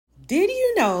Did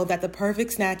you know that the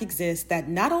perfect snack exists that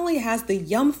not only has the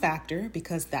yum factor,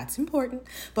 because that's important,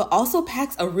 but also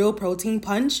packs a real protein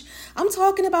punch? I'm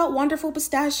talking about Wonderful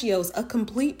Pistachios, a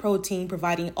complete protein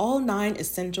providing all 9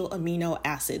 essential amino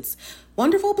acids.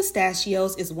 Wonderful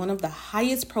Pistachios is one of the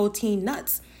highest protein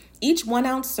nuts. Each 1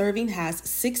 ounce serving has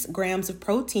 6 grams of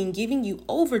protein, giving you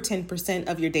over 10%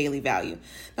 of your daily value.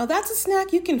 Now that's a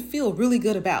snack you can feel really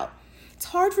good about. It's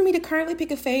hard for me to currently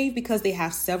pick a fave because they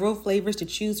have several flavors to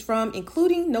choose from,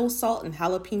 including no salt and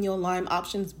jalapeno lime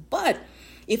options. But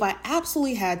if I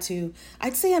absolutely had to,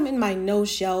 I'd say I'm in my no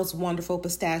shells Wonderful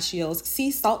Pistachios sea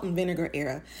salt and vinegar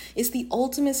era. It's the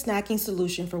ultimate snacking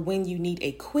solution for when you need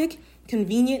a quick,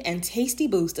 convenient, and tasty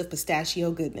boost of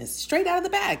pistachio goodness straight out of the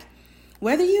bag.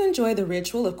 Whether you enjoy the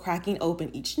ritual of cracking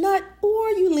open each nut or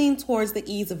you lean towards the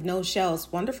ease of no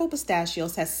shells, Wonderful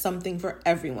Pistachios has something for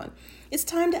everyone. It's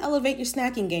time to elevate your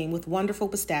snacking game with Wonderful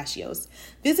Pistachios.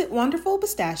 Visit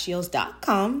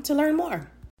wonderfulpistachios.com to learn more.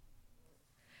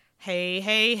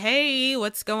 Hey,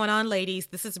 what's going on, ladies?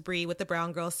 This is Bree with the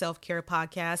Brown Girl Self-Care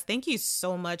Podcast. Thank you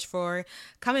so much for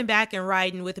coming back and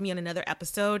riding with me on another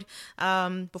episode.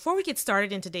 Before we get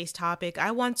started in today's topic,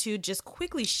 I want to just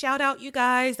quickly shout out you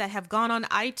guys that have gone on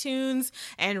iTunes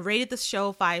and rated the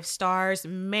show 5 stars.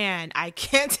 Man, I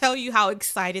can't tell you how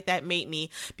excited that made me,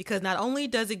 because not only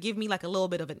does it give me like a little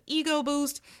bit of an ego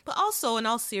boost, but also in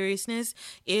all seriousness,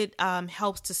 it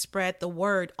helps to spread the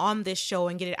word on this show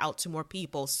and get it out to more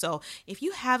people. So if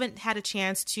you haven't had a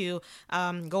chance to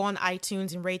go on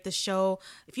iTunes and rate the show,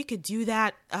 if you could do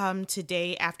that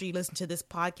today after you listen to this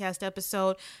podcast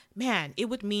episode, man, it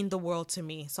would mean the world to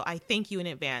me. So I thank you in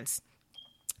advance.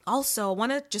 Also, I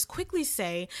want to just quickly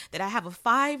say that I have a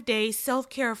 5-day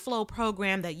self-care flow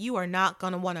program that you are not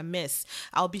going to want to miss.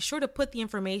 I'll be sure to put the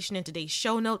information in today's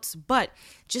show notes, but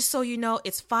just so you know,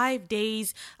 it's 5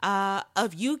 days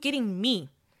of you getting me.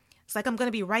 It's like I'm going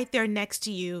to be right there next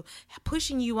to you,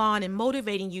 pushing you on and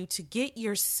motivating you to get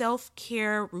your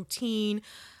self-care routine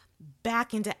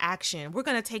back into action. We're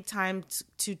going to take time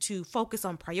to focus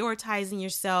on prioritizing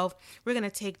yourself. We're going to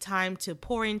take time to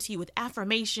pour into you with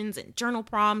affirmations and journal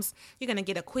prompts. You're going to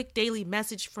get a quick daily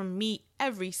message from me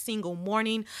every single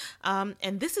morning.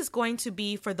 And this is going to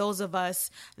be for those of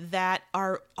us that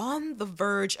are on the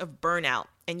verge of burnout.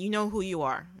 And you know who you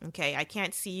are, okay? I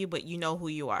can't see you, but you know who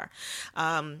you are.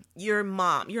 You're a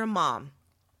mom,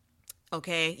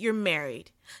 okay? You're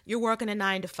married. You're working a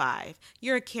 9 to 5.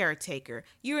 You're a caretaker.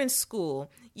 You're in school.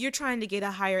 You're trying to get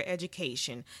a higher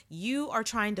education. You are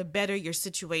trying to better your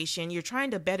situation. You're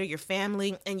trying to better your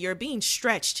family, and you're being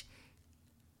stretched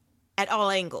at all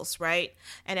angles, right?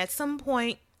 And at some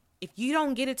point, if you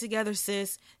don't get it together,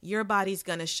 sis, your body's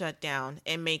going to shut down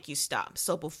and make you stop.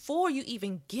 So before you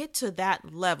even get to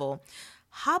that level,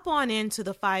 hop on into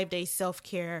the 5-day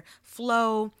self-care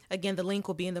flow. Again, the link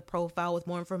will be in the profile with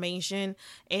more information.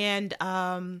 And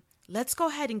let's go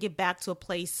ahead and get back to a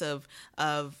place of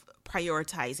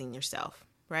prioritizing yourself,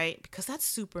 right? Because that's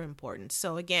super important.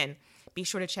 So again, be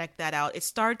sure to check that out. It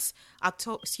starts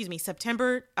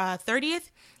September 30th,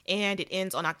 and it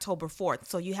ends on October 4th.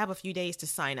 So you have a few days to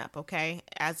sign up, okay?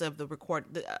 As of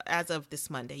this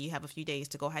Monday, you have a few days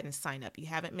to go ahead and sign up. You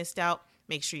haven't missed out.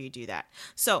 Make sure you do that.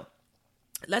 So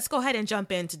let's go ahead and jump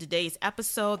into today's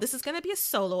episode. This is going to be a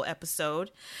solo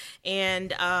episode,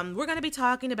 and we're going to be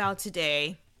talking about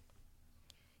today,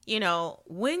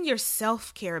 when your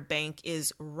self-care bank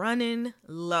is running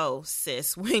low,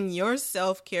 sis, when your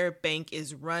self-care bank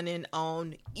is running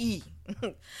on E.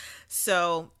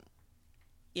 So,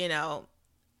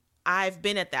 I've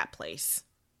been at that place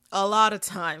a lot of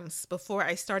times before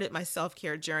I started my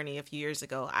self-care journey a few years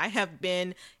ago. I have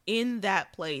been in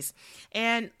that place.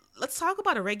 And let's talk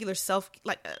about a regular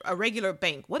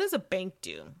bank. What does a bank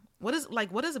do? What does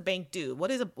a bank do?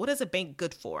 What is a bank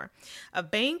good for? A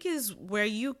bank is where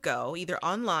you go, either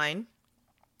online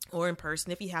or in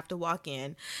person if you have to walk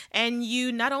in, and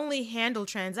you not only handle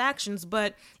transactions,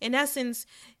 but in essence,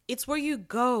 it's where you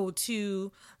go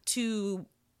to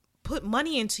put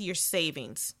money into your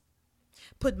savings,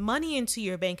 put money into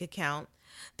your bank account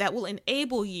that will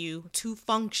enable you to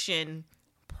function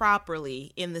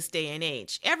properly in this day and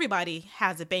age. Everybody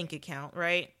has a bank account,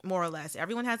 right? More or less.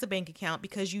 Everyone has a bank account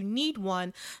because you need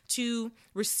one to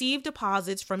receive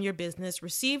deposits from your business,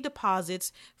 receive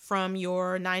deposits from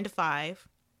your 9 to 5,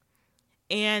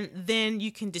 and then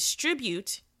you can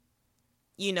distribute,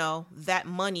 that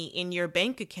money in your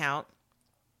bank account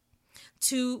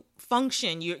to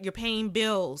function. You're paying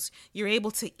bills. You're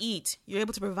able to eat. You're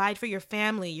able to provide for your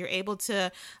family. You're able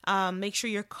to make sure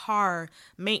your car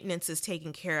maintenance is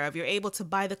taken care of. You're able to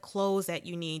buy the clothes that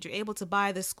you need. You're able to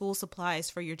buy the school supplies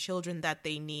for your children that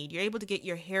they need. You're able to get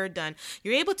your hair done.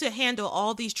 You're able to handle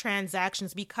all these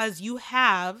transactions because you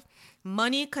have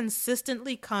money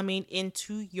consistently coming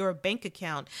into your bank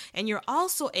account. And you're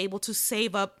also able to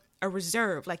save up a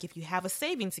reserve. Like if you have a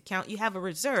savings account, you have a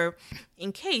reserve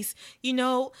in case,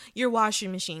 your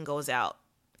washing machine goes out,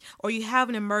 or you have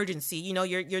an emergency.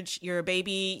 Your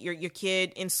baby, your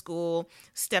kid in school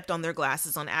stepped on their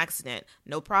glasses on accident.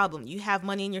 No problem. You have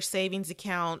money in your savings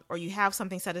account, or you have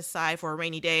something set aside for a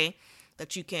rainy day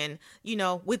that you can,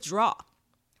 withdraw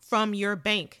from your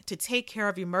bank to take care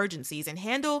of emergencies and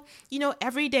handle,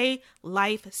 everyday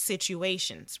life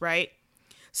situations, right?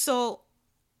 So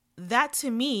that to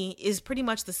me is pretty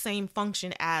much the same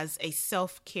function as a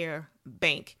self-care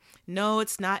bank. No,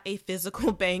 it's not a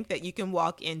physical bank that you can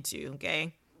walk into,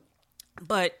 okay?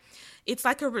 But it's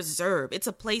like a reserve. It's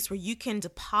a place where you can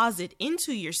deposit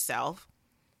into yourself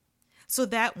so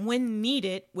that when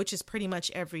needed, which is pretty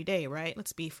much every day, right?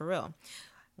 Let's be for real.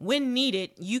 When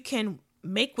needed, you can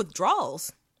make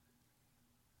withdrawals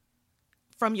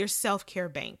from your self-care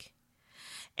bank.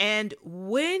 And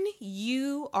when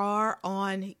you are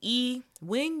on E,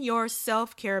 when your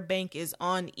self-care bank is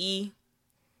on E,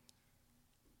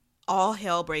 all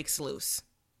hell breaks loose.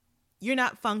 You're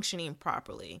not functioning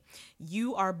properly.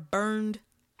 You are burned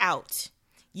out.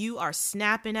 You are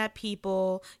snapping at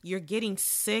people. You're getting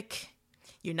sick.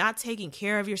 You're not taking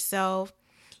care of yourself.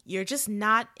 You're just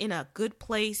not in a good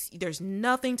place. There's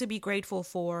nothing to be grateful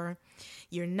for.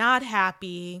 You're not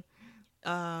happy.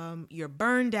 You're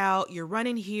burned out. You're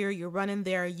running here. You're running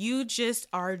there. You just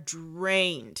are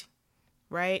drained,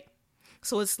 right?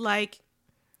 So it's like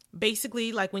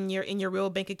basically like when you're in your real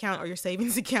bank account or your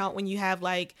savings account, when you have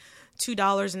like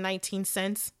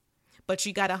 $2.19, but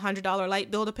you got $100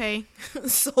 light bill to pay.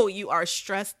 So you are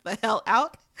stressed the hell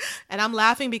out. And I'm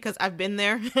laughing because I've been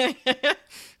there.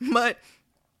 But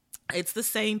it's the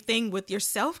same thing with your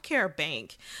self-care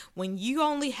bank. When you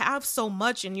only have so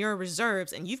much in your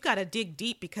reserves and you've got to dig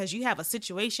deep because you have a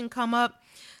situation come up,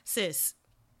 sis,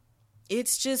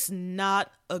 it's just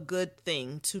not a good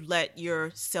thing to let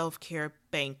your self-care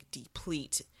bank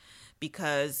deplete,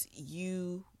 because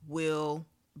you will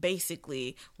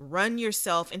basically run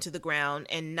yourself into the ground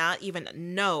and not even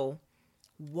know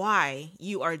why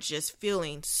you are just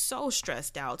feeling so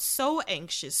stressed out, so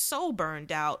anxious, so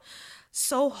burned out,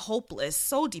 so hopeless,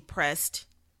 so depressed.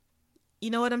 You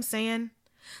know what I'm saying?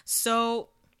 So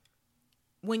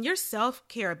when your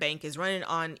self-care bank is running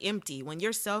on empty, when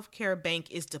your self-care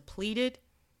bank is depleted,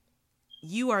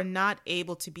 you are not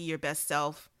able to be your best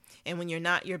self. And when you're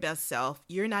not your best self,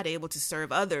 you're not able to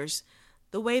serve others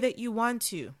the way that you want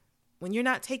to. When you're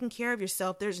not taking care of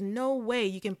yourself, there's no way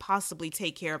you can possibly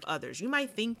take care of others. You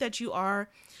might think that you are,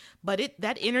 but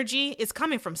that energy is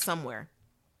coming from somewhere.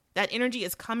 That energy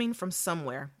is coming from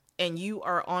somewhere, and you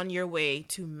are on your way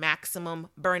to maximum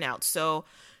burnout. So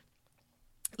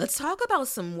let's talk about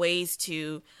some ways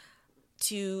to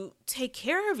take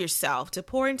care of yourself, to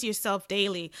pour into yourself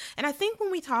daily. And I think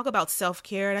when we talk about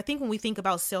self-care, and I think when we think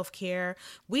about self-care,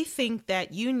 we think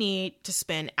that you need to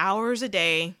spend hours a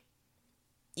day,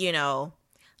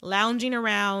 lounging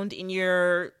around in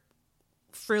your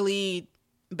frilly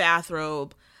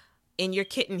bathrobe, in your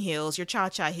kitten heels, your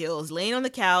cha-cha heels, laying on the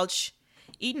couch,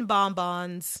 eating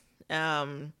bonbons,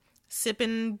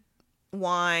 sipping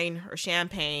wine or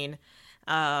champagne,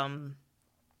 for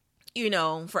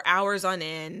hours on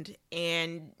end.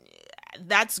 And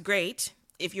that's great.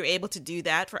 If you're able to do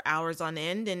that for hours on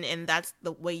end and that's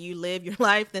the way you live your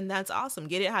life, then that's awesome.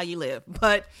 Get it how you live.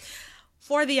 But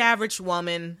for the average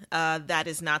woman, that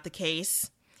is not the case.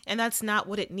 And that's not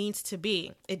what it needs to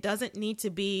be. It doesn't need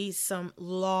to be some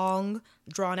long,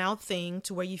 drawn-out thing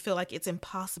to where you feel like it's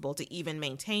impossible to even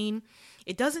maintain.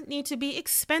 It doesn't need to be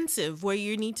expensive where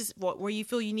you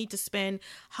feel you need to spend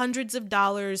hundreds of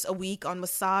dollars a week on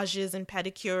massages and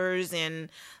pedicures and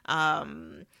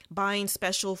buying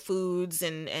special foods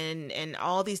and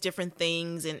all these different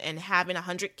things and having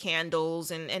 100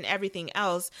 candles and everything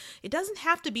else. It doesn't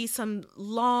have to be some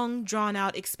long,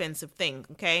 drawn-out, expensive thing,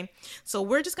 okay? So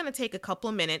we're just going to take a couple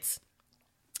of minutes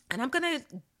and I'm going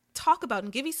to talk about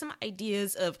and give you some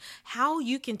ideas of how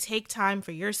you can take time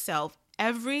for yourself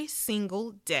every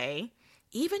single day,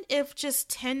 even if just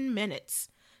 10 minutes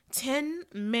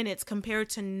compared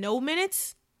to no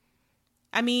minutes.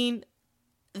 I mean,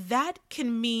 that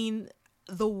can mean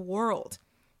the world.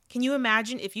 Can you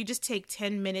imagine if you just take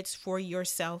 10 minutes for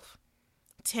yourself?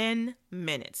 10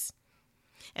 minutes.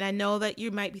 And I know that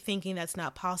you might be thinking that's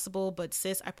not possible, but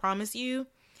sis, I promise you,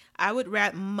 I would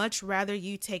much rather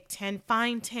you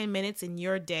find 10 minutes in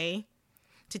your day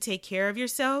to take care of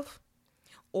yourself,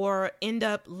 or end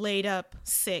up laid up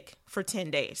sick for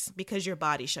 10 days because your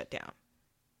body shut down.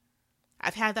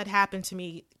 I've had that happen to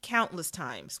me countless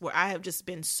times where I have just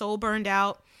been so burned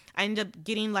out. I end up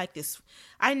getting like this.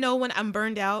 I know when I'm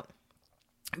burned out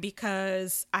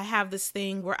because I have this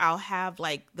thing where I'll have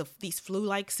like these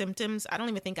flu-like symptoms. I don't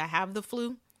even think I have the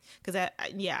flu because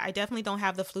I definitely don't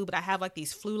have the flu, but I have like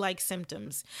these flu-like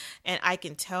symptoms, and I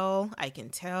can tell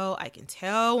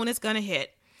when it's going to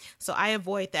hit. So I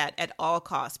avoid that at all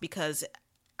costs because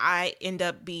I end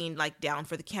up being like down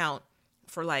for the count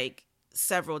for like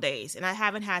several days. And I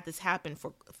haven't had this happen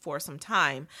for some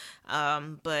time.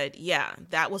 But yeah,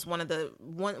 that was when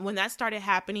that started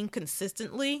happening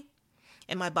consistently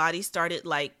and my body started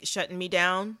like shutting me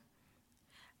down.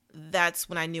 That's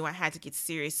when I knew I had to get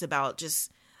serious about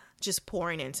just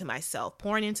pouring into my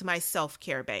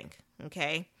self-care bank.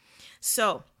 Okay.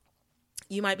 So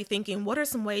you might be thinking, what are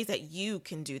some ways that you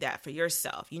can do that for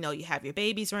yourself? You know, you have your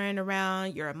babies running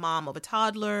around, you're a mom of a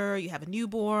toddler, you have a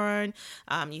newborn,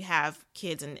 you have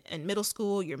kids in middle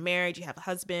school, you're married, you have a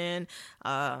husband,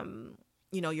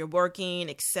 you're working,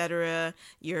 etc.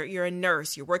 You're a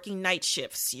nurse, you're working night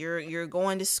shifts, you're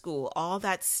going to school, all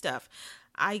that stuff.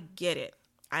 I get it.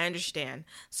 I understand.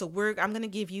 So I'm going to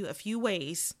give you a few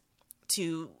ways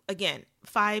to, again,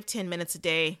 5-10 minutes a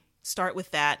day. Start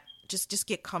with that. Just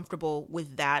get comfortable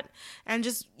with that and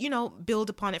just, build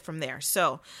upon it from there.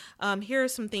 So here are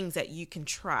some things that you can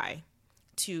try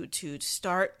to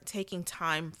start taking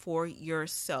time for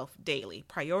yourself daily,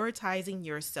 prioritizing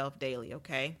yourself daily.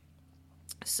 Okay.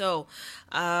 So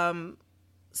some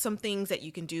things that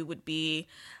you can do would be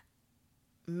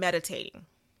meditating.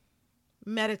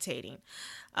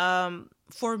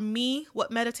 For me,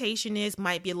 what meditation is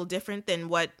might be a little different than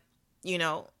what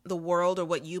the world or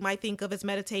what you might think of as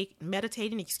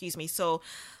meditating. So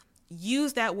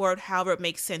use that word however it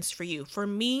makes sense for you. For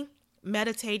me,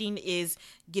 meditating is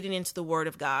getting into the Word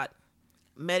of God,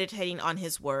 meditating on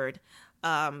His Word,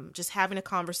 just having a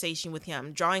conversation with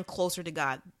Him, drawing closer to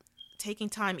God, taking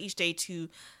time each day to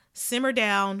simmer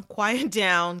down, quiet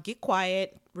down, get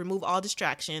quiet, remove all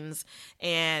distractions,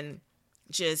 and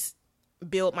just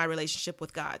build my relationship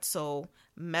with God. So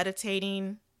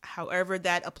meditating, however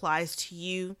that applies to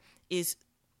you, is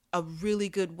a really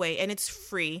good way, and it's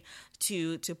free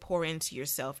to pour into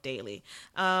yourself daily.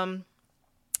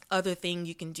 Other thing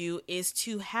you can do is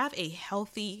to have a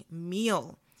healthy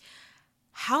meal.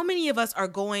 How many of us are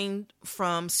going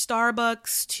from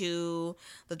Starbucks to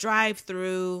the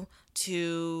drive-through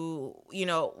to,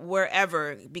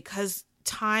 wherever, because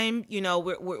time,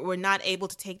 we're not able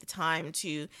to take the time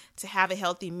to have a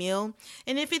healthy meal.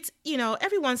 And if it's,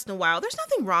 every once in a while, there's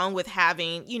nothing wrong with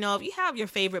having, if you have your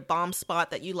favorite bomb spot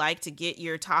that you like to get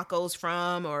your tacos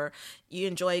from, or you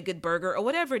enjoy a good burger or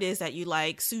whatever it is that you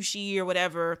like, sushi or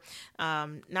whatever.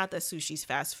 Not that sushi's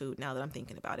fast food now that I'm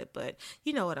thinking about it, but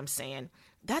you know what I'm saying.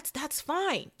 That's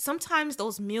fine. Sometimes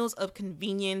those meals of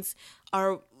convenience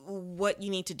are what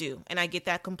you need to do, and I get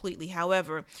that completely.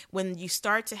 However, when you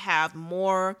start to have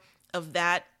more of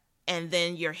that and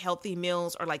then your healthy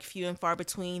meals are like few and far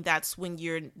between, that's when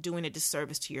you're doing a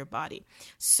disservice to your body.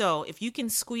 So if you can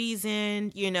squeeze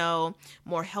in,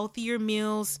 more healthier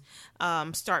meals,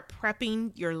 start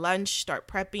prepping your lunch, start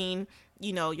prepping,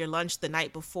 your lunch the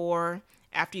night before.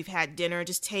 After you've had dinner,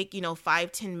 just take,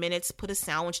 5-10 minutes, put a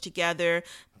sandwich together,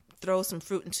 throw some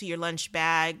fruit into your lunch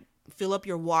bag, fill up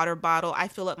your water bottle. I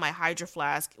fill up my Hydro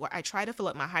Flask. I try to fill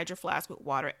up my Hydro Flask with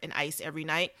water and ice every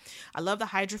night. I love the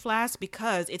Hydro Flask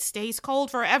because it stays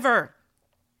cold forever.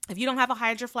 If you don't have a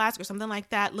Hydro Flask or something like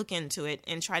that, look into it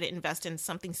and try to invest in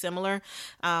something similar,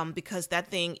 because that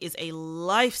thing is a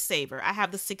lifesaver. I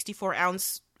have the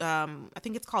 64-ounce, I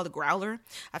think it's called a growler.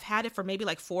 I've had it for maybe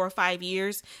like 4 or 5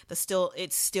 years.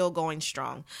 It's still going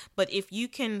strong. But if you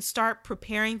can start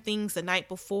preparing things the night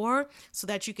before so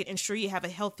that you can ensure you have a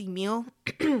healthy meal,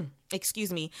 the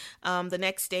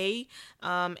next day,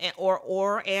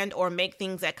 or make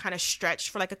things that kind of stretch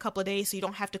for like a couple of days so you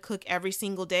don't have to cook every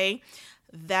single day.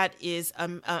 That is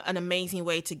an amazing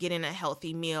way to get in a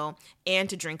healthy meal and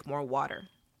to drink more water.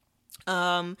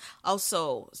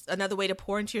 Also, another way to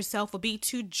pour into yourself would be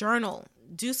to journal.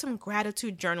 Do some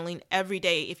gratitude journaling every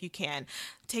day if you can.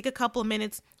 Take a couple of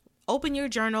minutes, open your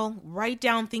journal, write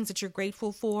down things that you're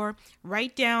grateful for.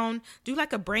 Do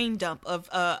like a brain dump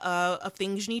of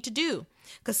things you need to do.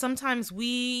 Because sometimes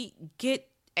we get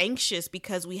anxious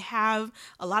because we have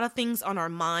a lot of things on our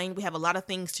mind. We have a lot of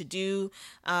things to do,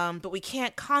 but we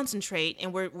can't concentrate,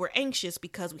 and we're anxious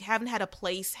because we haven't had a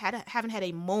place, haven't had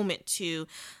a moment to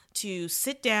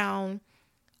sit down,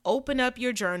 open up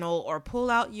your journal or pull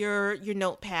out your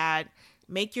notepad,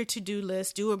 make your to-do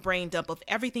list, do a brain dump of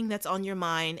everything that's on your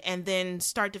mind, and then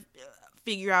start to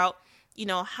figure out,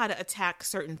 how to attack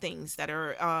certain things that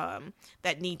are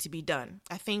that need to be done.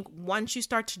 I think once you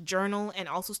start to journal and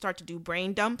also start to do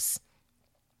brain dumps,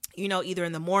 either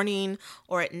in the morning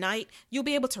or at night, you'll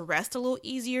be able to rest a little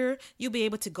easier. You'll be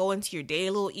able to go into your day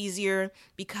a little easier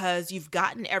because you've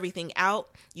gotten everything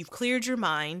out. You've cleared your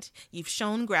mind. You've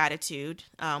shown gratitude,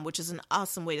 which is an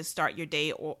awesome way to start your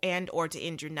day or to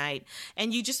end your night.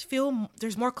 And you just feel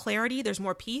there's more clarity. There's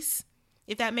more peace,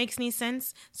 if that makes any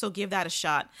sense. So give that a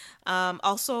shot.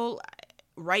 Also,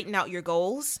 writing out your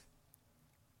goals.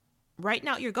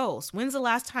 When's the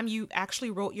last time you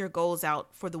actually wrote your goals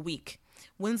out for the week?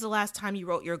 When's the last time you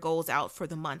wrote your goals out for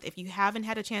the month? If you haven't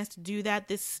had a chance to do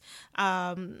that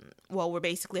we're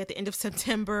basically at the end of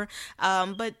September,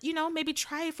 but maybe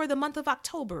try it for the month of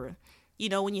October.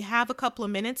 When you have a couple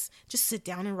of minutes, just sit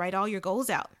down and write all your goals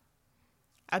out.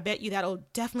 I bet you that'll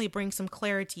definitely bring some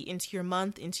clarity into your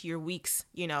month, into your weeks,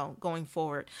 going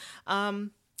forward.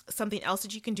 Something else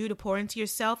that you can do to pour into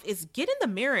yourself is get in the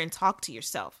mirror and talk to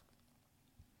yourself.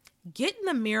 Get in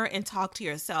the mirror and talk to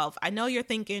yourself. I know you're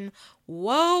thinking,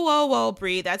 whoa,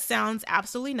 Bree, that sounds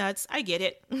absolutely nuts. I get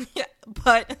it.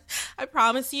 But I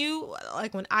promise you,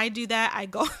 like when I do that, I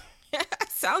go,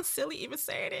 it sounds silly even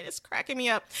saying it. It's cracking me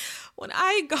up. When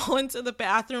I go into the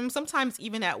bathroom, sometimes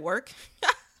even at work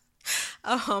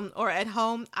or at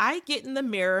home, I get in the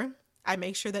mirror. I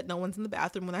make sure that no one's in the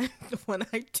bathroom when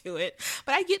I do it.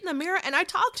 But I get in the mirror and I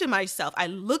talk to myself. I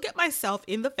look at myself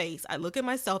in the face. I look at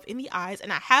myself in the eyes,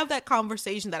 and I have that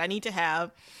conversation that I need to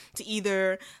have to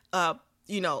either,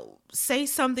 say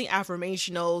something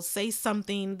affirmational, say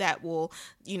something that will,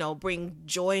 bring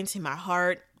joy into my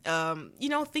heart,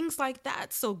 things like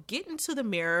that. So get into the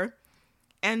mirror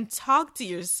and talk to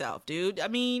yourself, dude. I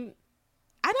mean,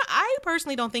 I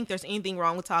personally don't think there's anything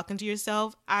wrong with talking to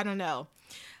yourself. I don't know.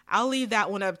 I'll leave that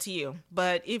one up to you.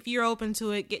 But if you're open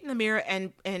to it, get in the mirror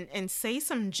and say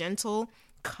some gentle,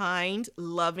 kind,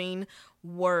 loving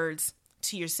words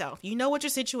to yourself. You know what your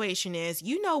situation is.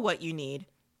 You know what you need.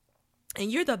 And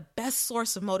you're the best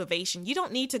source of motivation. You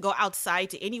don't need to go outside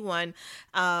to anyone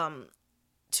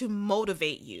to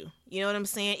motivate you. You know what I'm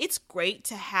saying? It's great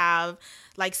to have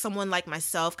like someone like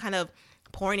myself kind of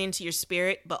pouring into your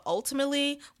spirit. But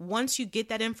ultimately, once you get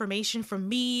that information from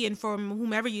me and from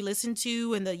whomever you listen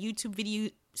to and the YouTube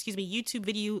videos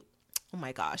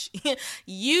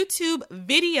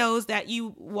that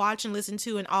you watch and listen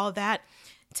to and all of that,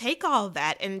 take all of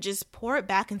that and just pour it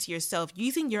back into yourself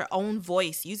using your own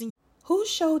voice, Who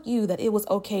showed you that it was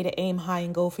okay to aim high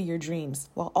and go for your dreams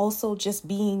while also just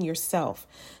being yourself?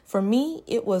 For me,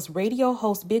 it was radio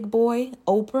host Big Boy,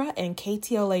 Oprah, and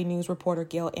KTLA news reporter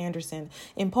Gail Anderson.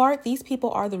 In part, these people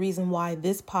are the reason why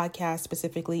this podcast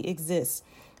specifically exists.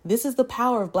 This is the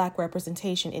power of Black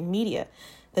representation in media.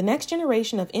 The next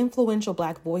generation of influential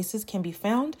Black voices can be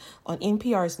found on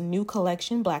NPR's new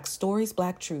collection, Black Stories,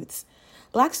 Black Truths.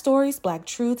 Black Stories, Black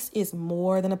Truths is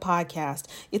more than a podcast.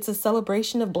 It's a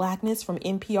celebration of Blackness from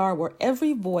NPR where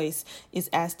every voice is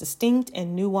as distinct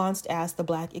and nuanced as the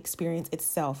Black experience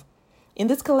itself. In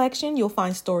this collection, you'll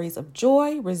find stories of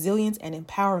joy, resilience, and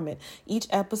empowerment. Each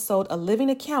episode a living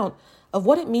account of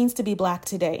what it means to be Black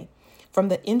today. From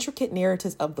the intricate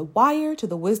narratives of The Wire to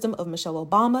the wisdom of Michelle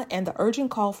Obama and the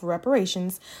urgent call for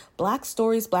reparations, Black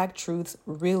Stories, Black Truths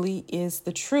really is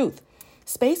the truth.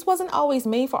 Space wasn't always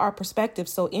made for our perspective,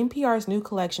 so NPR's new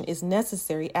collection is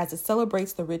necessary as it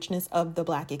celebrates the richness of the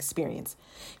Black experience.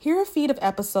 Here are a feed of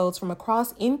episodes from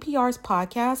across NPR's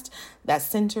podcast that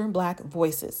center Black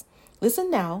voices.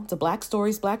 Listen now to Black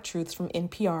Stories, Black Truths from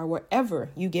NPR wherever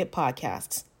you get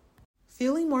podcasts.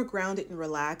 Feeling more grounded and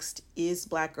relaxed is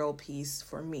Black girl peace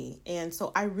for me. And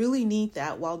so I really need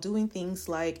that while doing things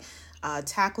like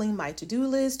tackling my to-do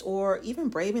list or even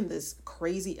braving this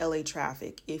crazy LA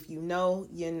traffic. If you know,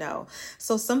 you know.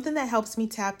 So something that helps me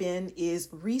tap in is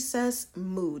Recess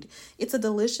Mood. It's a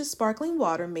delicious sparkling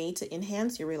water made to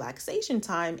enhance your relaxation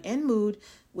time and mood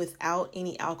without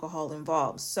any alcohol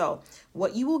involved. So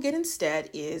what you will get instead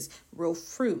is real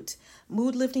fruit,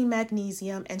 mood-lifting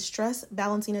magnesium, and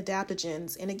stress-balancing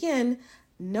adaptogens. And again,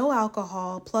 no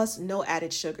alcohol, plus no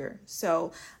added sugar.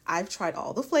 So I've tried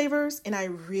all the flavors and I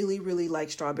really, really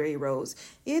like strawberry rose.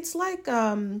 It's like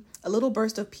a little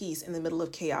burst of peace in the middle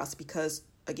of chaos because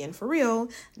again, for real,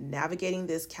 navigating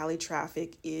this Cali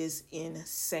traffic is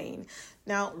insane.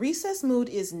 Now, Recess Mood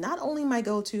is not only my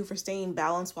go-to for staying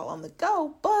balanced while on the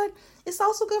go, but it's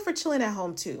also good for chilling at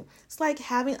home too. It's like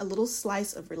having a little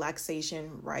slice of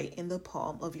relaxation right in the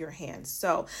palm of your hand.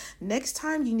 So next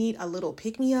time you need a little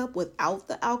pick-me-up without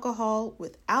the alcohol,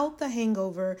 without the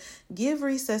hangover, give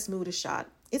Recess Mood a shot.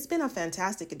 It's been a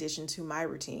fantastic addition to my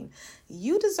routine.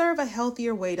 You deserve a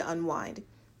healthier way to unwind.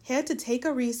 Head to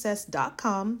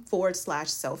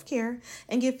takearecess.com/self-care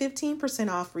and get 15%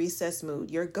 off Recess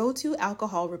Mood, your go-to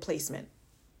alcohol replacement.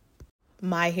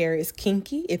 My hair is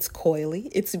kinky, it's coily,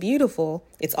 it's beautiful,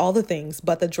 it's all the things,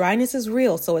 but the dryness is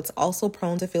real, so it's also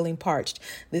prone to feeling parched.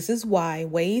 This is why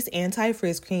Ouai's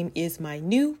Anti-Frizz Cream is my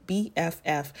new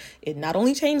BFF. It not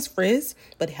only changes frizz,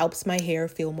 but helps my hair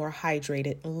feel more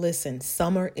hydrated. Listen,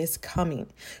 summer is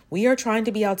coming. We are trying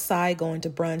to be outside, going to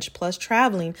brunch, plus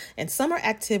traveling, and summer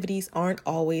activities aren't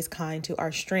always kind to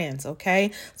our strands, okay?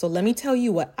 So let me tell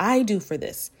you what I do for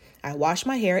this. I wash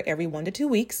my hair every 1 to 2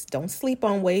 weeks. Don't sleep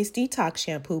on Ouai's Detox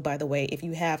Shampoo, by the way, if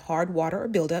you have hard water or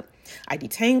buildup. I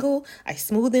detangle, I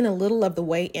smooth in a little of the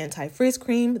Ouai Anti-Frizz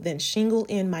Cream, then shingle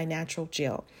in my natural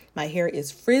gel. My hair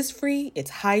is frizz-free,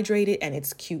 it's hydrated, and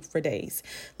it's cute for days.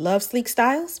 Love sleek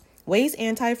styles? Ouai's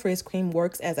Anti-Frizz Cream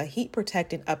works as a heat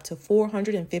protectant up to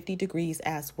 450 degrees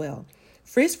as well.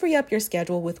 Frizz-free up your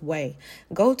schedule with Ouai.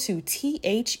 Go to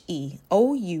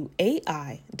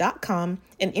THEOUAI.com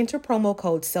and enter promo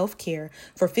code SELFCARE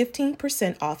for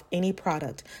 15% off any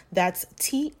product. That's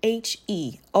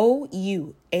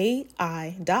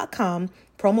THEOUAI.com,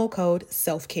 promo code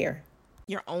SELFCARE.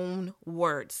 Your own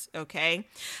words, okay?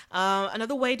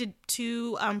 Another way to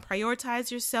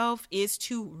prioritize yourself is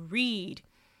to read.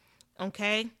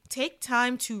 Okay, take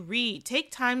time to read,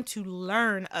 take time to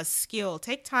learn a skill,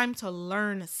 take time to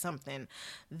learn something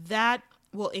that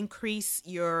will increase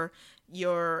your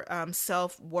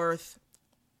self-worth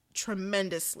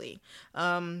tremendously.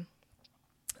 Other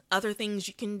things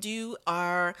you can do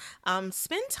are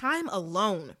spend time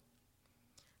alone.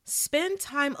 Spend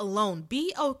time alone.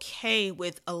 Be okay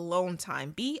with alone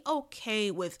time. Be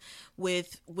okay with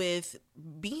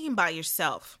being by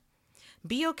yourself.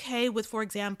 Be okay with, for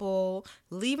example,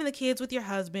 leaving the kids with your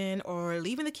husband or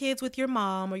leaving the kids with your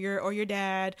mom or your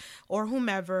dad or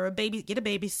whomever. Get a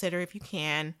babysitter if you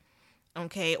can.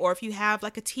 Okay. Or if you have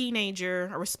like a teenager,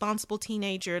 a responsible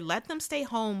teenager, let them stay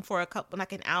home for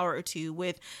an hour or two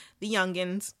with the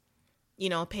youngins,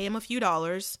 pay him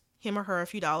or her a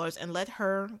few dollars and let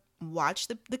her watch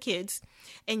the kids,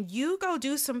 and you go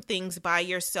do some things by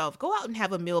yourself. Go out and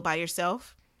have a meal by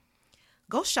yourself.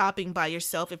 Go shopping by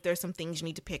yourself if there's some things you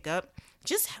need to pick up.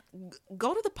 Just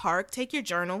go to the park, take your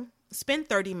journal, spend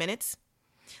 30 minutes.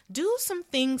 Do some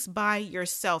things by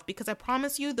yourself, because I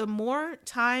promise you, the more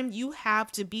time you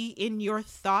have to be in your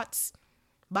thoughts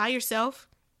by yourself,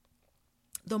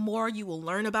 the more you will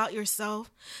learn about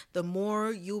yourself, the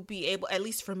more you'll be able, at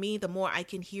least for me, the more I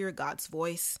can hear God's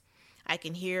voice. I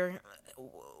can hear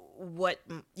what,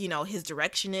 his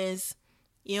direction is.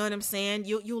 You know what I'm saying?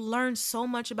 You'll learn so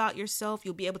much about yourself.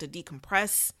 You'll be able to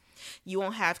decompress. You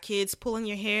won't have kids pulling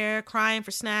your hair, crying for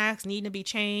snacks, needing to be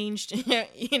changed.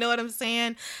 You know what I'm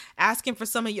saying? Asking for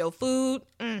some of your food.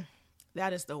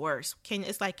 That is the worst. Can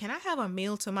I have a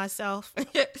meal to myself?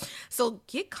 So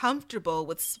get comfortable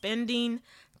with spending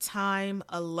time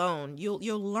alone.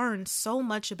 You'll learn so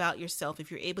much about yourself if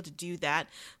you're able to do that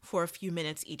for a few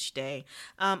minutes each day.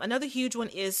 Another huge one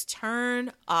is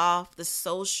turn off the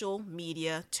social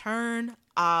media, turn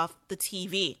off the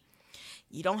TV.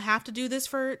 You don't have to do this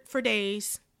for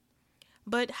days,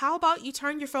 but how about you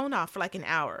turn your phone off for like an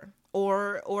hour?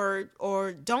 Or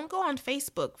don't go on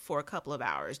Facebook for a couple of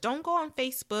hours. Don't go on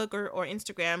Facebook or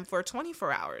Instagram for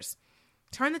 24 hours.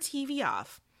 Turn the TV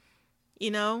off.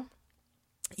 You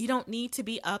don't need to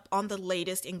be up on the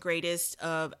latest and greatest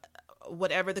of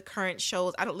whatever the current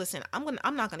shows. I'm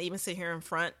not going to even sit here in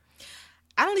front.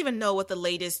 I don't even know what the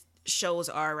latest shows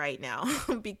are right now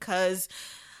because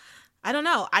I don't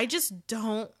know. I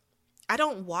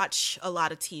don't watch a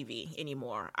lot of TV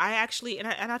anymore. I actually, and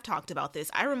I've talked about this,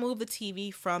 I removed the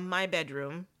TV from my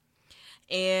bedroom,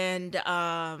 and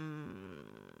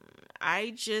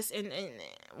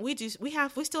we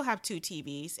still have 2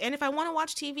 TVs. And if I want to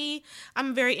watch TV,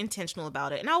 I'm very intentional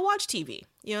about it, and I'll watch TV.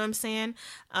 You know what I'm saying?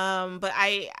 But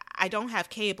I don't have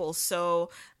cable, so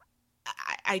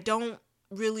I don't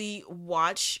really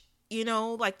watch,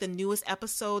 like the newest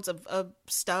episodes of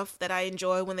stuff that I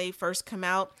enjoy when they first come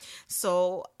out.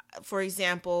 So, for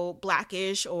example,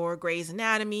 Blackish or Grey's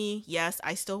Anatomy. Yes,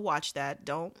 I still watch that.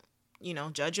 Don't,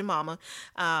 judge your mama.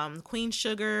 Queen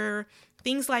Sugar,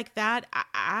 things like that.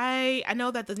 I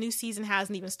know that the new season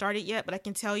hasn't even started yet, but I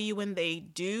can tell you when they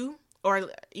do, or,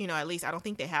 you know, at least I don't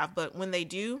think they have, but when they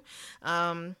do,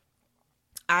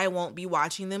 I won't be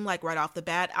watching them like right off the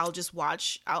bat. I'll just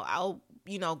watch, I'll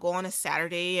you know, go on a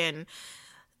Saturday and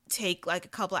take like a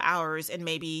couple of hours and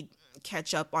maybe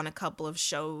catch up on a couple of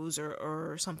shows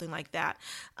or something like that.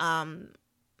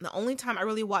 The only time I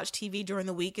really watch TV during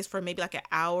the week is for maybe like an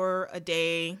hour a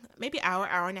day, maybe an hour,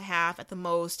 hour and a half at the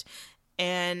most.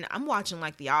 And I'm watching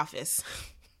like The Office.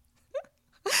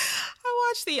 I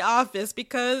watch The Office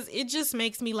because it just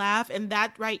makes me laugh. And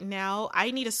that right now,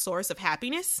 I need a source of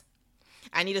happiness.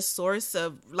 I need a source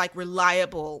of like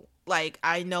reliable, like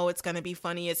I know it's going to be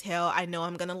funny as hell. I know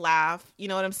I'm going to laugh. You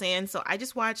know what I'm saying? So I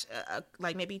just watch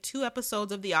like maybe 2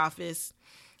 episodes of The Office,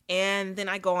 and then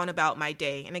I go on about my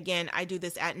day. And again, I do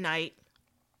this at night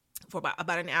for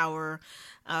about an hour.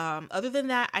 Other than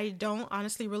that, I don't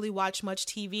honestly really watch much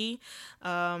TV.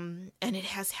 And it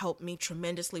has helped me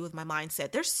tremendously with my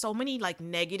mindset. There's so many like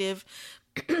negative,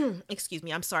 excuse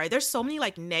me, I'm sorry. There's so many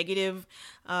like negative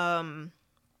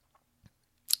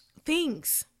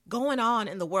things going on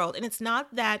in the world. And it's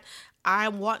not that I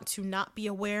want to not be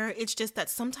aware. It's just that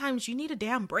sometimes you need a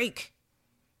damn break.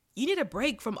 You need a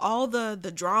break from all the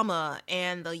drama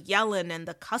and the yelling and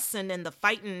the cussing and the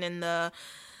fighting and the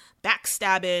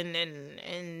backstabbing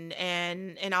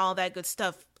and all that good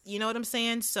stuff. You know what I'm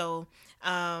saying? So,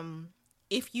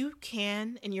 if you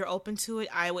can and you're open to it,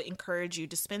 I would encourage you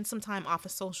to spend some time off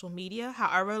of social media,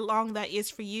 however long that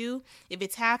is for you. If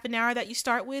it's half an hour that you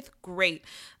start with, great.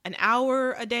 An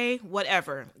hour a day,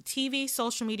 whatever. TV,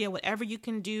 social media, whatever you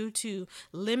can do to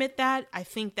limit that, I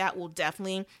think that will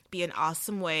definitely be an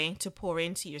awesome way to pour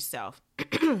into yourself.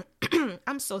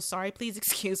 I'm so sorry. Please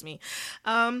excuse me.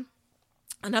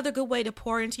 Another good way to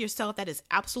pour into yourself that is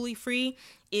absolutely free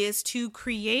is to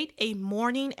create a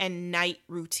morning and night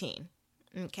routine.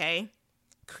 Okay.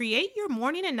 Create your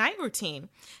morning and night routine.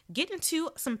 Get into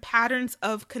some patterns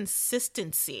of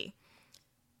consistency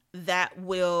that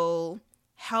will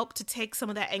help to take some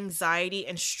of that anxiety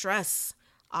and stress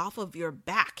off of your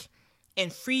back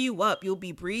and free you up. You'll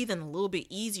be breathing a little bit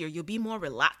easier. You'll be more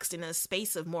relaxed in a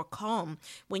space of more calm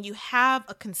when you have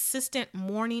a consistent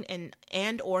morning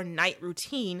and or night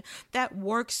routine that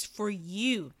works for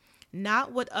you,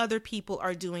 not what other people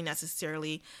are doing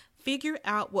necessarily. Figure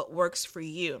out what works for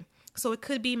you. So it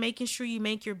could be making sure you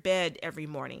make your bed every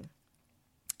morning.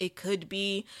 It could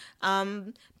be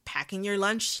packing your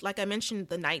lunch, like I mentioned,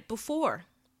 the night before,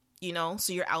 you know,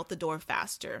 so you're out the door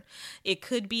faster. It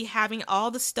could be having all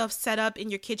the stuff set up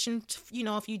in your kitchen, you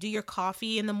know, if you do your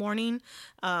coffee in the morning,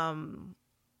 and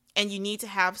you need to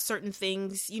have certain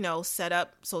things, you know, set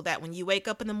up so that when you wake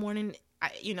up in the morning,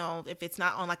 you know, if it's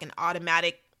not on like an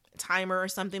automatic timer or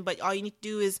something, but all you need to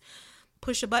do is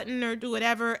push a button or do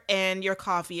whatever, and your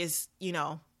coffee is, you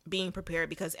know, being prepared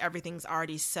because everything's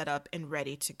already set up and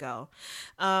ready to go.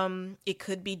 It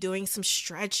could be doing some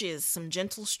stretches, some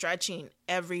gentle stretching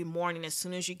every morning as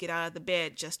soon as you get out of the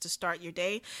bed just to start your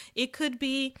day. It could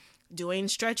be doing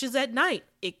stretches at night.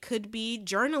 It could be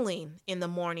journaling in the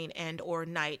morning and or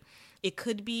night. It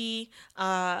could be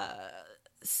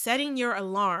setting your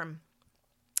alarm.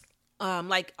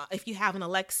 Like if you have an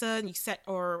Alexa and you set,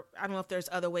 or I don't know if there's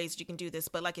other ways you can do this,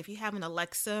 but like if you have an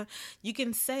Alexa, you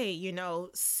can say, you know,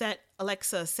 set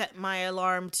Alexa, set my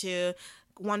alarm to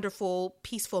wonderful,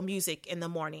 peaceful music in the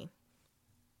morning.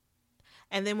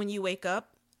 And then when you wake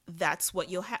up, that's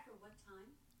what you'll have. For what time?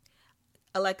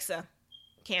 Alexa,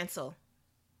 cancel.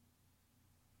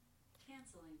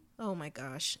 Canceling. Oh my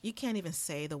gosh. You can't even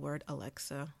say the word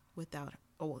Alexa without,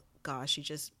 oh gosh, you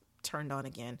just turned on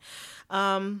again.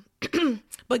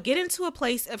 But get into a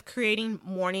place of creating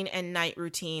morning and night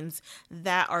routines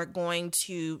that are going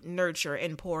to nurture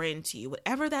and pour into you,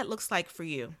 whatever that looks like for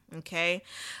you. Okay.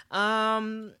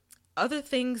 Other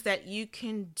things that you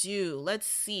can do. Let's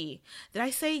see. Did I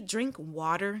say drink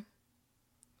water?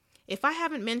 If I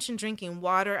haven't mentioned drinking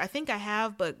water, I think I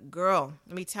have, but girl,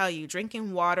 let me tell you,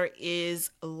 drinking water is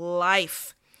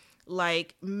life.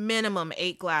 Like minimum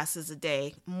 8 glasses a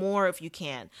day, more if you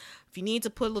can. If you need to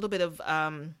put a little bit of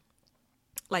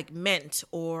like mint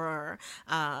or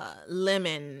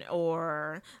lemon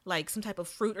or like some type of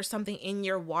fruit or something in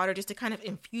your water just to kind of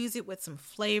infuse it with some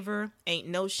flavor, ain't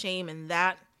no shame in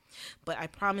that. But I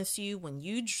promise you, when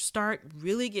you start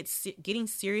really getting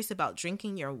serious about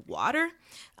drinking your water,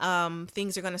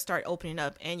 things are going to start opening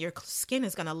up and your skin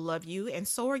is going to love you, and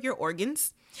so are your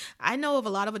organs. I know of a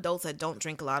lot of adults that don't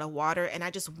drink a lot of water, and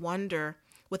I just wonder,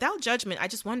 without judgment, I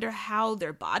just wonder how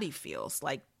their body feels.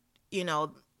 Like, you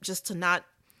know, just to not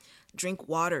drink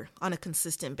water on a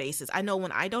consistent basis. I know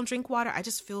when I don't drink water, I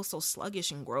just feel so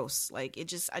sluggish and gross. Like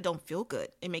I don't feel good.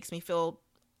 It makes me feel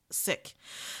sick.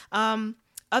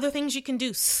 Other things you can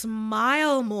do: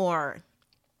 smile more.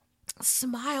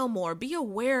 Smile more. Be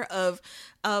aware of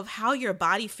how your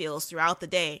body feels throughout the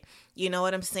day. You know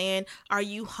what I'm saying? Are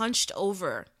you hunched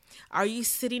over? Are you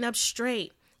sitting up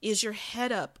straight? Is your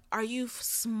head up? Are you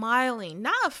smiling?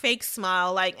 Not a fake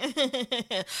smile, like,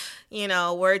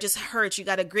 where it just hurts. You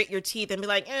got to grit your teeth and be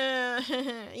like,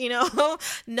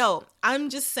 No, I'm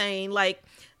just saying, like,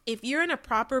 if you're in a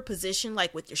proper position,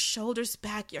 like with your shoulders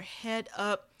back, your head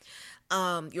up,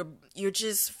 you're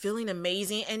just feeling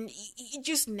amazing. And you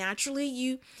just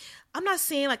naturally, I'm not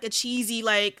saying like a cheesy,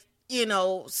 like,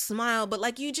 smile, but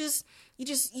like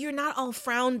you're not all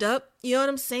frowned up. You know what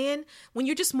I'm saying? When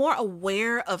you're just more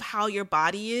aware of how your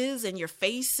body is and your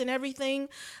face and everything.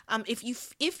 If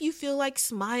you feel like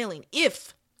smiling, you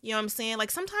know what I'm saying?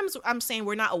 Like sometimes I'm saying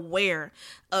we're not aware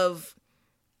of,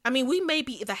 we may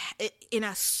be in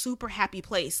a super happy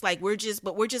place. Like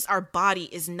our body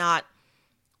is not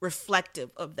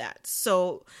reflective of that.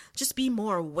 So just be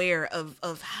more aware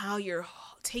of how you're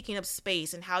taking up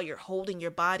space and how you're holding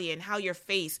your body and how your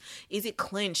face, is it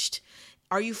clenched?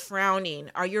 Are you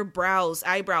frowning? Are your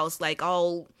eyebrows like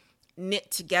all knit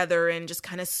together and just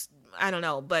kind of, I don't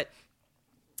know, but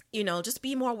just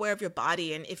be more aware of your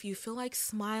body. And if you feel like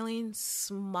smiling,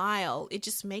 smile. It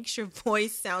just makes your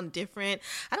voice sound different.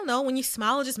 I don't know, when you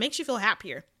smile, it just makes you feel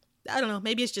happier. I don't know.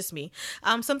 Maybe it's just me.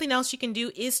 Something else you can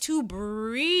do is to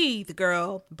breathe,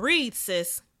 girl. Breathe,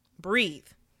 sis. Breathe.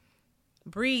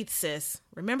 Breathe, sis.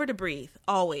 Remember to breathe.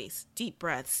 Always. Deep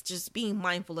breaths. Just being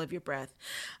mindful of your breath.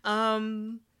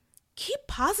 Keep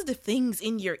positive things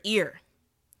in your ear.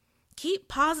 Keep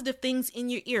positive things in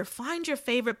your ear. Find your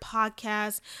favorite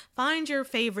podcasts. Find your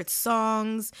favorite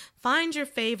songs. Find your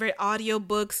favorite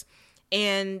audiobooks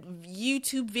and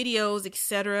YouTube videos,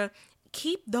 etc.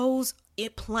 Keep those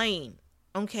playing,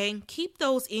 okay? Keep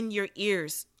those in your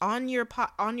ears, on your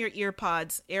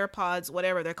earpods, AirPods,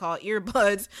 whatever they're called,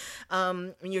 earbuds.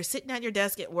 When you're sitting at your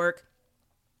desk at work,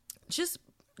 just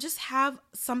have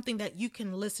something that you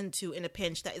can listen to in a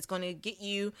pinch that is going to get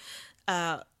you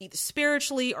either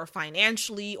spiritually or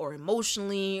financially or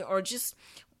emotionally or just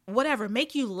whatever,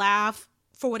 make you laugh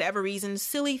for whatever reason,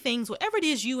 silly things, whatever it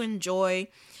is you enjoy.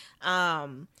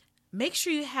 Make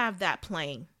sure you have that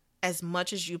playing as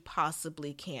much as you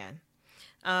possibly can.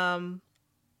 I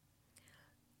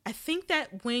think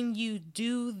that when you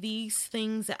do these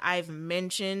things that I've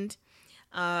mentioned,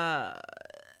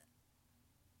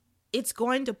 it's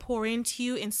going to pour into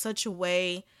you in such a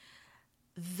way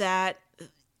that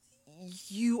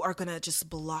you are going to just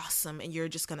blossom and you're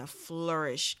just going to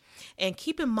flourish. And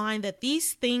keep in mind that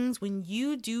these things, when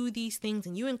you do these things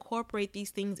and you incorporate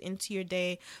these things into your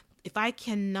day, if I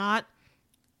cannot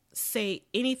say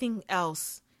anything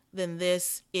else than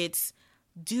this, it's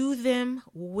do them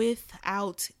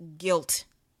without guilt.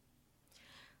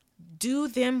 Do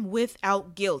them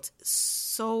without guilt.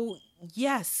 So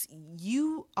yes,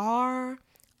 you are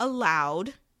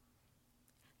allowed.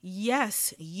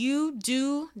 Yes, you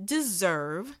do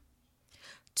deserve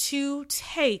to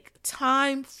take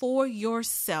time for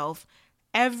yourself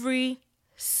every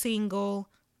single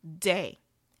day.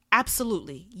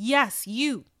 Absolutely. Yes,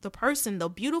 you, the person, the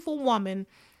beautiful woman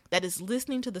that is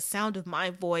listening to the sound of my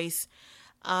voice,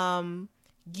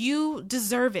 you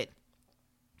deserve it.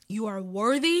 You are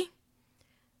worthy.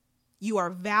 You are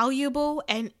valuable,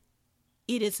 and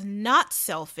it is not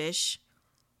selfish,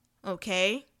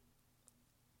 okay,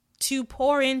 to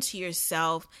pour into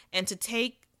yourself and to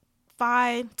take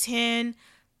 5, 10,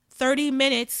 30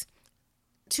 minutes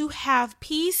to have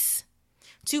peace,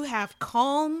 to have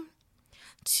calm,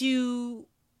 to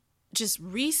just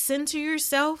recenter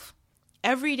yourself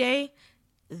every day.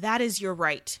 That is your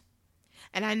right.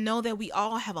 And I know that we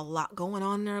all have a lot going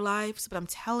on in our lives, but I'm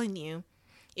telling you,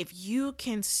 if you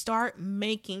can start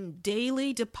making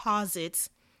daily deposits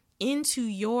into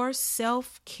your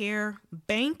self-care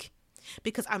bank,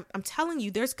 because I'm telling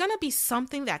you, there's going to be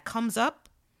something that comes up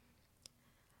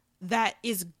that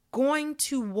is going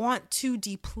to want to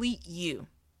deplete you.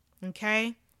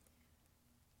 Okay?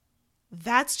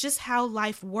 That's just how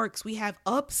life works. We have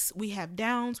ups, we have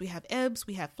downs, we have ebbs,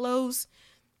 we have flows.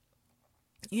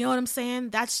 You know what I'm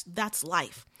saying? That's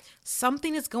life.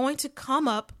 Something is going to come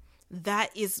up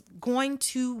that is going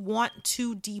to want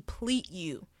to deplete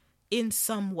you in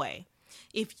some way.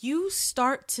 If you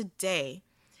start today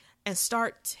and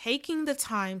start taking the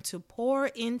time to pour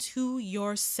into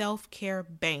your self-care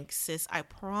bank, sis, I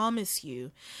promise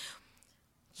you,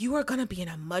 you are going to be in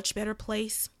a much better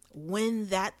place when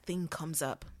that thing comes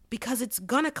up. because it's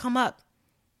going to come up.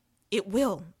 It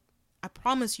will. I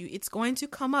promise you, it's going to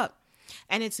come up.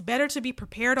 And it's better to be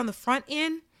prepared on the front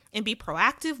end and be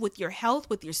proactive with your health,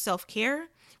 with your self-care,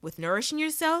 with nourishing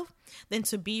yourself, than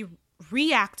to be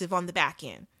reactive on the back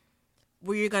end,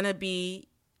 where you're going to be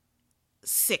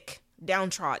sick,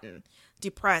 downtrodden,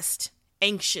 depressed,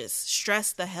 anxious,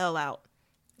 stressed the hell out.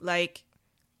 Like,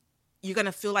 you're going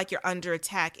to feel like you're under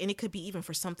attack. And it could be even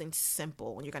for something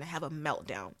simple when you're going to have a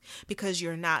meltdown because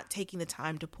you're not taking the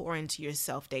time to pour into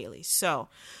yourself daily. So,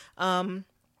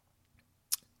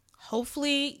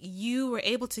 hopefully you were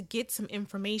able to get some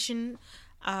information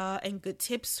and good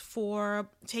tips for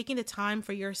taking the time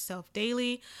for yourself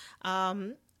daily.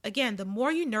 Again, the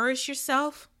more you nourish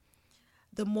yourself,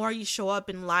 the more you show up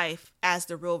in life as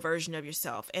the real version of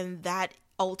yourself. And that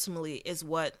ultimately is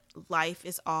what life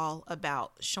is all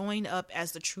about, showing up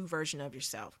as the true version of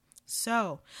yourself.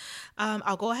 So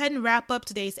I'll go ahead and wrap up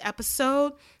today's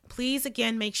episode. Please,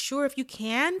 again, make sure if you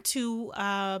can to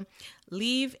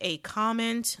leave a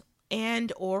comment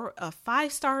and or a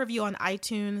 5-star review on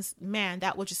iTunes. Man,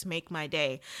 that will just make my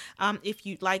day. If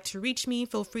you'd like to reach me,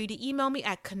 feel free to email me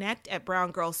at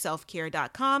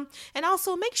connect@browngirlselfcare.com. And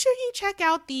also make sure you check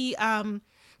out the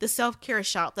self-care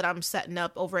shop that I'm setting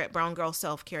up over at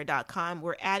browngirlselfcare.com.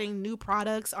 We're adding new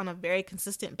products on a very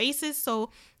consistent basis, so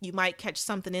you might catch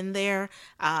something in there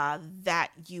that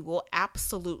you will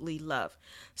absolutely love.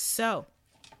 So,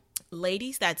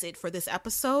 ladies, that's it for this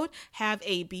episode. Have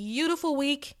a beautiful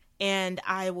week, and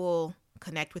I will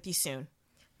connect with you soon.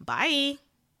 Bye.